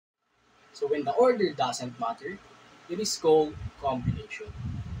So when the order doesn't matter, it is called combination.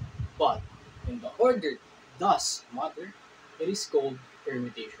 But when the order does matter, it is called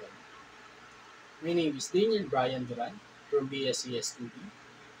permutation. My name is Daniel Brian Duran from BSCS 2B,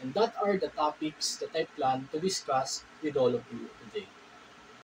 and that are the topics that I plan to discuss with all of you today.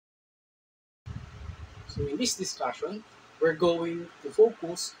 So in this discussion, we're going to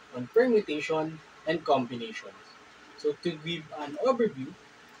focus on permutation and combinations. So to give an overview,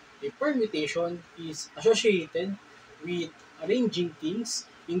 a permutation is associated with arranging things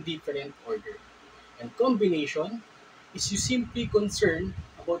in different order. And combination is you simply concerned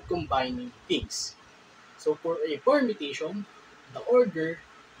about combining things. So for a permutation, the order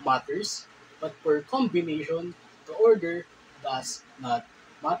matters, but for combination, the order does not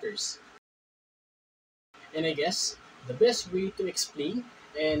matters. And I guess the best way to explain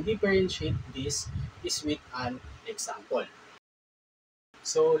and differentiate this is with an example.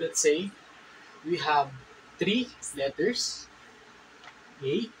 So let's say we have three letters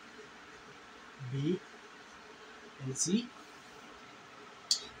A, B, and C,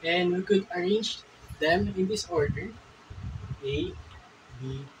 and we could arrange them in this order A,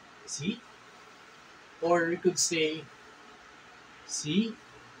 B, C, or we could say C,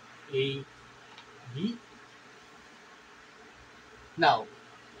 A, B. Now,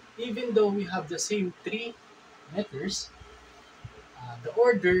 even though we have the same three letters, the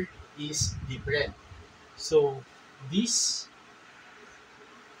order is different. So these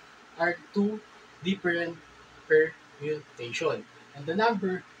are two different permutation. And the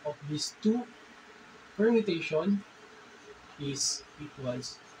number of these two permutation is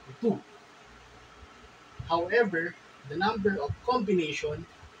equals to 2. However, the number of combination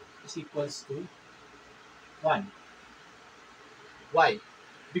is equals to 1. Why?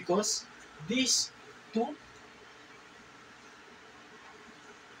 Because these two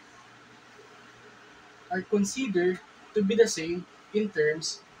are considered to be the same in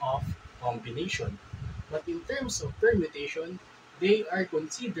terms of combination. But in terms of permutation, they are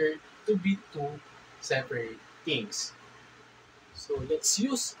considered to be two separate things. So let's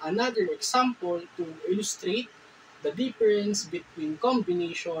use another example to illustrate the difference between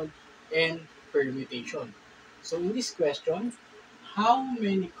combination and permutation. So in this question, how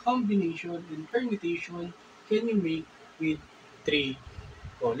many combination and permutation can you make with three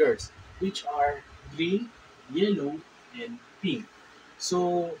colors, which are green, yellow, and pink?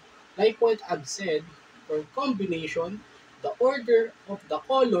 So, like what I've said, for combination, the order of the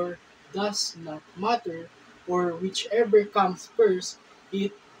color does not matter, or whichever comes first,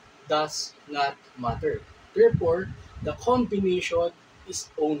 it does not matter. Therefore, the combination is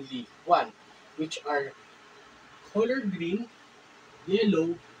only one, which are color green,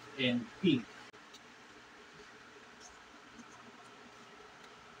 yellow, and pink.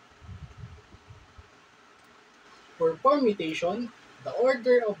 For permutation, the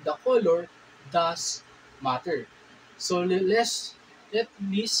order of the color does matter. So let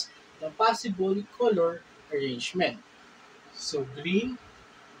list the possible color arrangement. So green,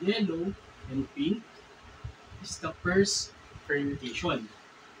 yellow, and pink is the first permutation.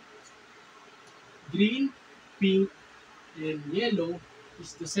 Green, pink, and yellow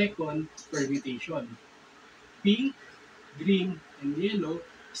is the second permutation. Pink, green, and yellow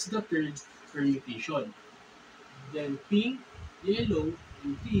is the third permutation. Then pink, yellow,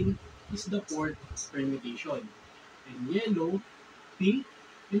 and green is the fourth permutation. And yellow, pink,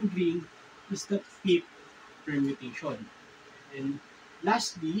 and green is the fifth permutation. And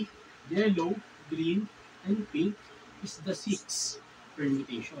lastly, yellow, green, and pink is the sixth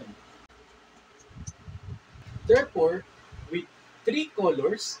permutation. Therefore, with three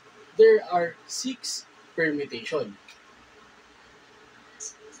colors, there are six permutations.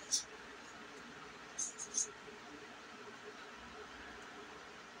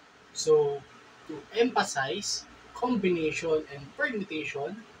 So, to emphasize combination and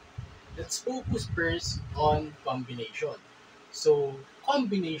permutation, let's focus first on combination. So,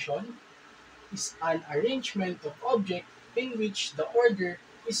 combination is an arrangement of objects in which the order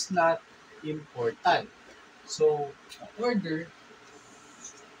is not important. So, the order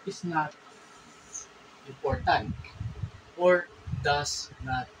is not important or does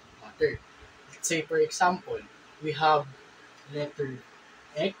not matter. Let's say, for example, we have letter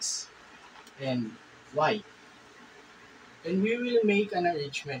X and Y. And we will make an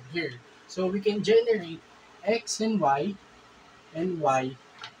arrangement here. So we can generate X and Y and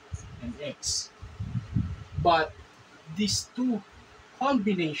X. But these two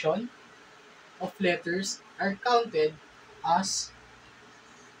combination of letters are counted as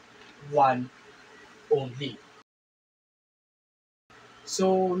one only.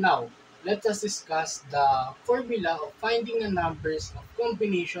 So now, let us discuss the formula of finding the numbers of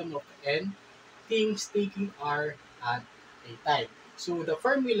combination of n things taking r at a time. So the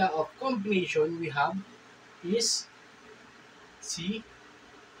formula of combination we have is C,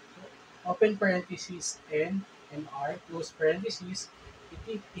 open parenthesis, n and r, close parenthesis,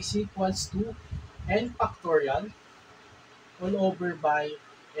 it is equals to n factorial all over by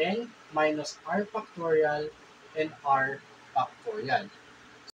n minus r factorial and r factorial.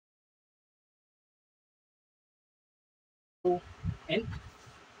 So n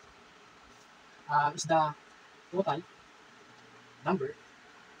is the total number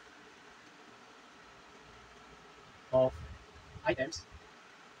of items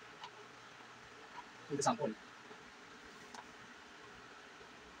in the sample,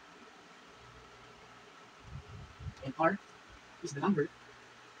 and r is the number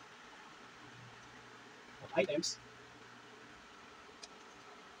of items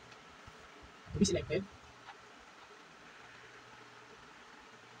to be selected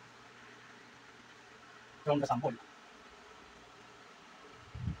from the sample.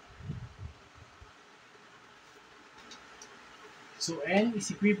 So n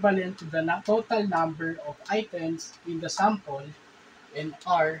is equivalent to the total number of items in the sample, and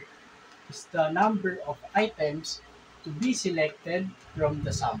r is the number of items to be selected from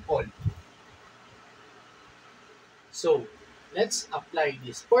the sample. So let's apply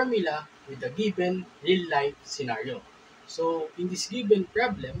this formula with a given real-life scenario. So in this given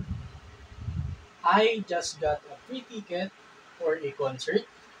problem, I just got a free ticket for a concert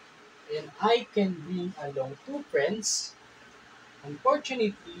and I can bring along two friends.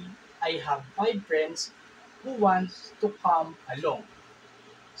 Unfortunately, I have five friends who want to come along.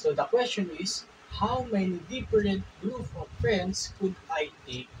 So the question is, how many different group of friends could I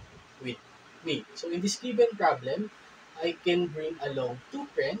take with me? So in this given problem, I can bring along two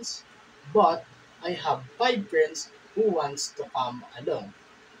friends, but I have five friends who wants to come along.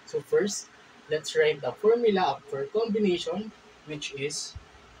 So first, let's write the formula for combination, which is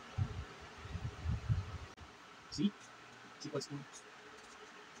C is equals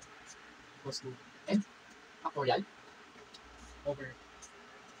to n factorial over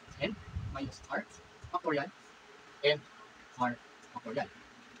n minus r factorial and r factorial.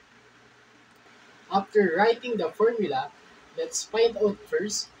 After writing the formula, let's find out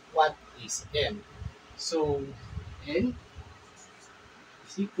first what is n. So n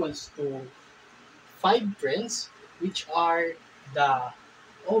is equals to 5 friends, which are the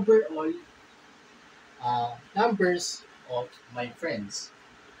overall numbers of my friends.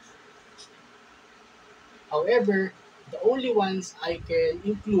 However, the only ones I can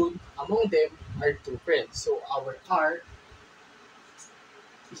include among them are two friends. So our r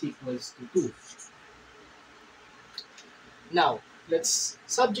is equals to 2. Now, let's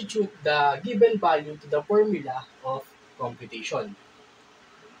substitute the given value to the formula of computation.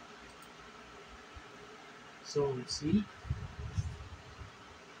 So, C.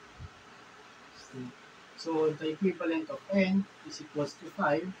 So, the equivalent of n is equals to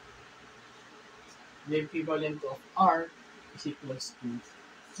 5. The equivalent of r is equals to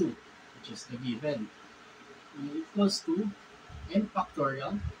 2, which is the given. Equals to n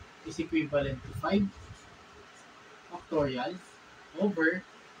factorial is equivalent to 5 factorial over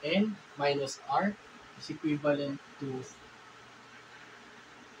n minus r is equivalent to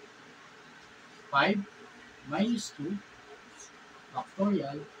 5 minus 2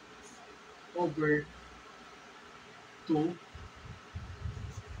 factorial over 2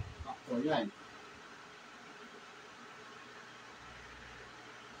 factorial.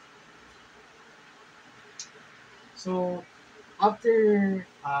 So after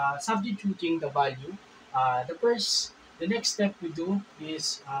substituting the value, the next step we do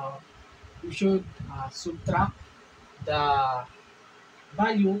is we should subtract the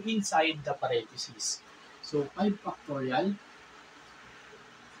value inside the parentheses. So 5 factorial.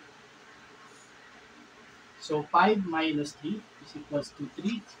 So 5 minus 3 is equals to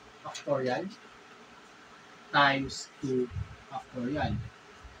 3 factorial times 2 factorial.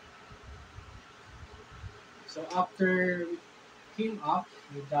 So after we came up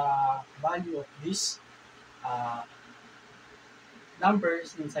with the value of these uh,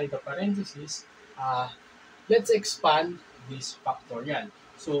 numbers inside the parentheses, let's expand this factorial.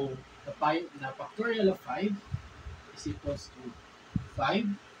 So the factorial of 5 is equals to 5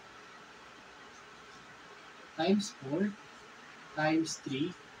 times 4 times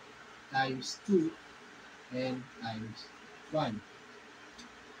 3 times 2 and times 1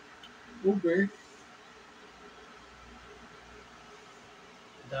 over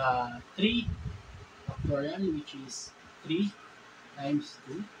the 3 factorial, which is 3 times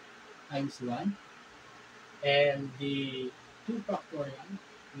 2 times 1, and the 2 factorial,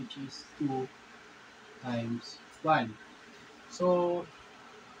 which is 2 times 1. So,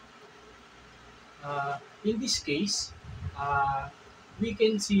 in this case, uh, we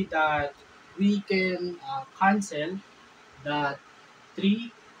can see that we can cancel that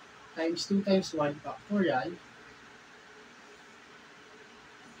 3 times 2 times 1 factorial.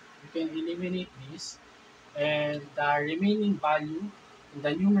 We can eliminate this, and the remaining value in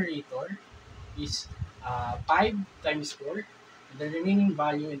the numerator is 5 times 4, and the remaining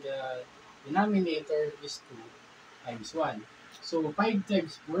value in the denominator is 2 times 1. So 5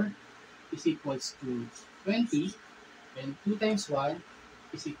 times 4 is equals to 20, and 2 times 1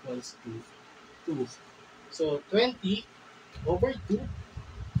 is equals to 2. So 20 over 2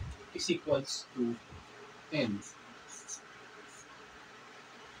 is equals to 10.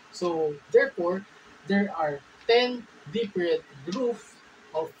 So therefore, there are 10 different groups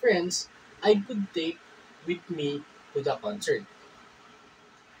of friends I could take with me to the concert.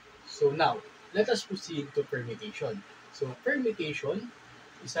 So now, let us proceed to permutation. So permutation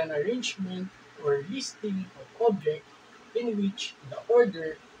is an arrangement or listing of objects in which the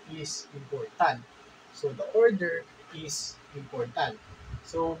order is important. So the order is important.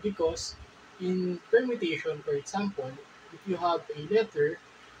 So because in permutation, for example, if you have a letter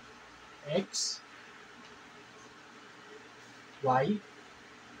X, Y,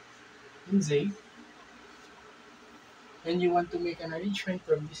 and Z, and you want to make an arrangement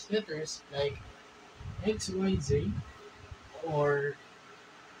from these letters like X, Y, Z, or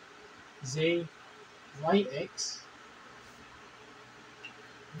Z, Y, X,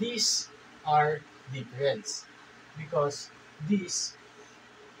 these are different because these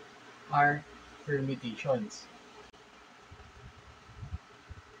are permutations.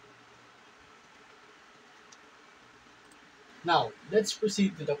 Now, let's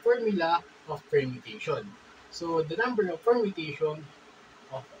proceed to the formula of permutation. So, the number of permutation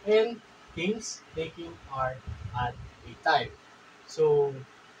of n things taking R at a time. So,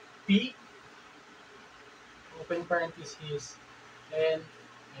 P, open parenthesis, n,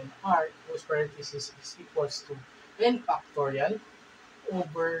 and R, close parenthesis, is equals to n factorial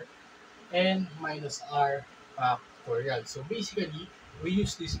over n minus r factorial. So basically, we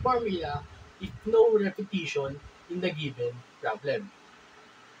use this formula if no repetition in the given problem.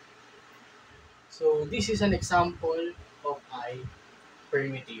 So this is an example of a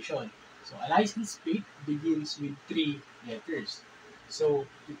permutation. So a license plate begins with 3 letters. So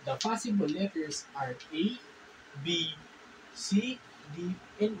if the possible letters are A, B, C, D,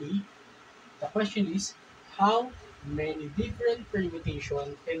 and E, the question is, how many different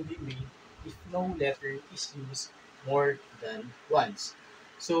permutations can be made if no letter is used more than once?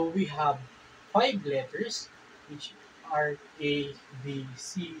 So we have 5 letters, which are A, B,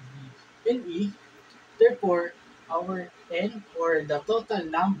 C, D, and E. Therefore, our N, or the total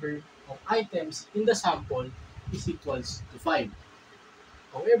number of items in the sample, is equals to 5.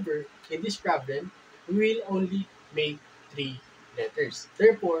 However, in this problem, we will only make 3 letters.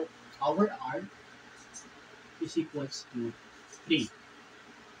 Therefore, our R is equals to 3.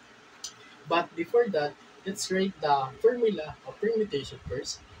 But before that, let's write the formula of permutation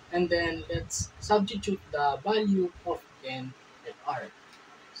first, and then let's substitute the value of n and r.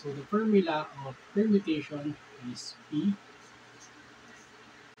 So the formula of permutation is P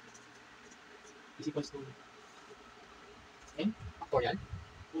is equals to n factorial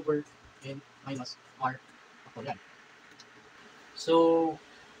over n minus r factorial. So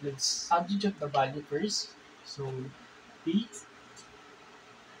let's substitute the value first. So P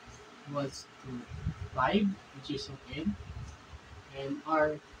was to 5, which is of n, and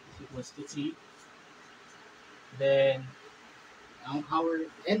r is equals to 3. Then our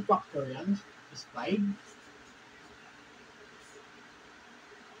n factorial is 5,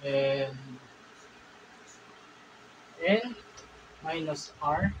 and n minus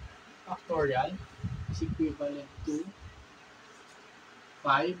r factorial is equivalent to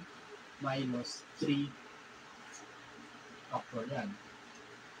 5 minus 3 factorial.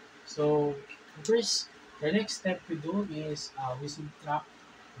 So first, the next step we do is we subtract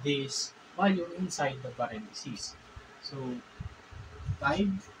this value inside the parentheses. So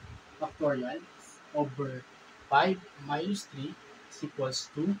 5 factorial over 5 minus 3 is equals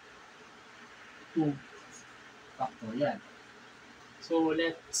to 2 factorial. So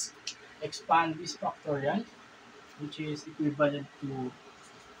let's expand this factorial, which is equivalent to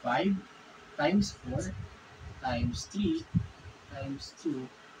 5 times 4 times 3 times 2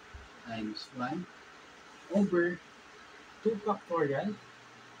 times 1 over 2 factorial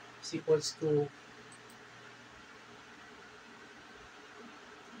is equals to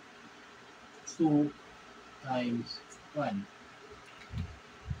 2 times 1.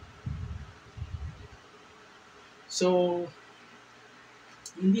 So,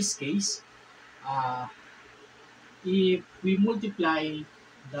 in this case, uh, if we multiply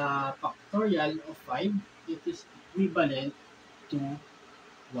the factorial of 5, it is equivalent to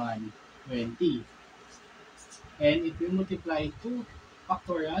 120. And if we multiply 2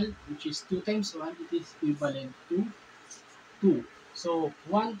 factorial, which is 2 times 1, it is equivalent to 2. So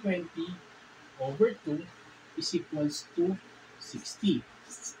 120 over 2 is equals to 60.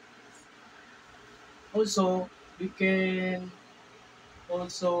 Also, we can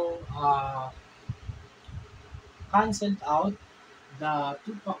also cancel out the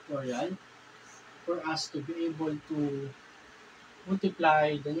 2 factorial for us to be able to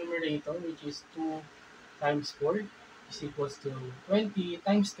multiply the numerator, which is 2 times 4 is equals to 20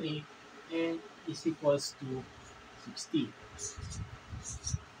 times 3 and is equals to 60.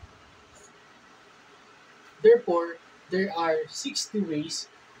 Therefore, there are 60 ways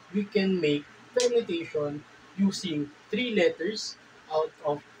we can make permutation using 3 letters out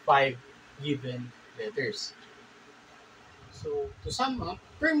of 5 given letters. So, to sum up,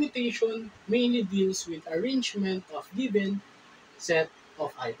 permutation mainly deals with arrangement of given set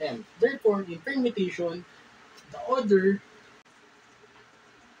of items. Therefore, in permutation, the order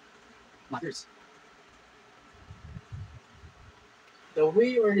matters. The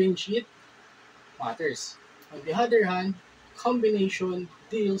way you arrange it matters. On the other hand, combination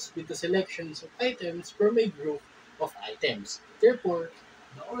deals with the selections of items from a group of items. Therefore,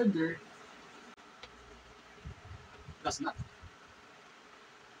 the order does not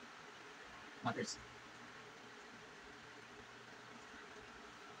matters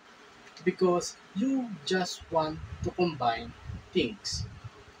because you just want to combine things.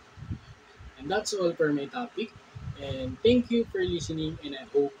 And that's all for my topic. And thank you for listening and I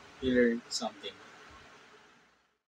hope you learned something.